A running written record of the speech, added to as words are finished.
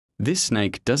This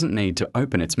snake doesn't need to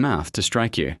open its mouth to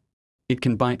strike you. It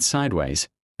can bite sideways,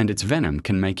 and its venom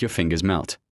can make your fingers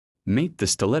melt. Meet the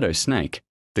stiletto snake,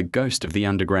 the ghost of the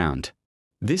underground.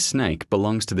 This snake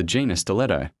belongs to the genus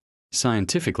Stiletto,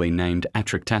 scientifically named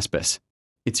Atractaspis.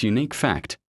 Its unique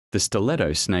fact: the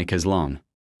stiletto snake has long,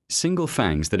 single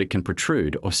fangs that it can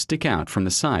protrude or stick out from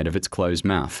the side of its closed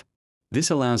mouth.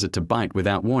 This allows it to bite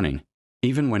without warning,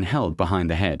 even when held behind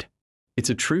the head.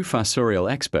 It's a true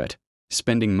fossorial expert,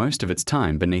 spending most of its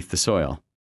time beneath the soil.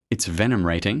 Its venom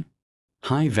rating?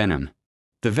 High venom.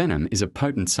 The venom is a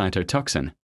potent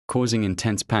cytotoxin, causing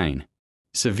intense pain,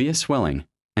 severe swelling,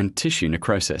 and tissue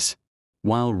necrosis.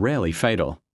 While rarely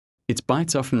fatal, its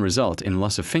bites often result in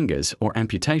loss of fingers or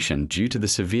amputation due to the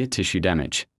severe tissue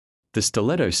damage. The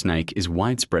stiletto snake is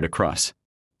widespread across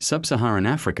sub-Saharan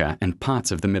Africa and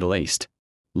parts of the Middle East,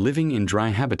 living in dry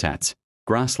habitats,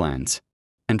 grasslands,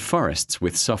 and forests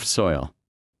with soft soil.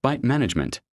 Bite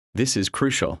management. This is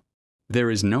crucial.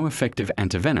 There is no effective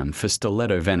antivenom for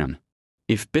stiletto venom.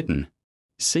 If bitten,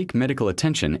 seek medical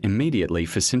attention immediately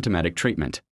for symptomatic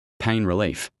treatment, pain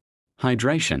relief,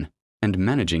 hydration, and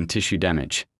managing tissue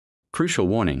damage. Crucial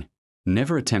warning: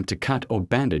 never attempt to cut or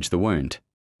bandage the wound.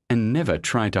 And never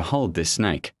try to hold this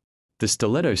snake. The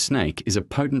stiletto snake is a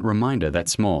potent reminder that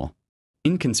small,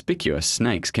 inconspicuous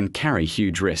snakes can carry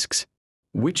huge risks.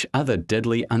 Which other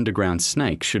deadly underground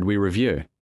snake should we review?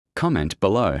 Comment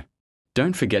below.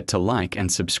 Don't forget to like and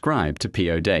subscribe to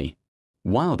POD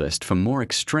Wildest for more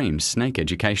extreme snake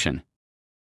education.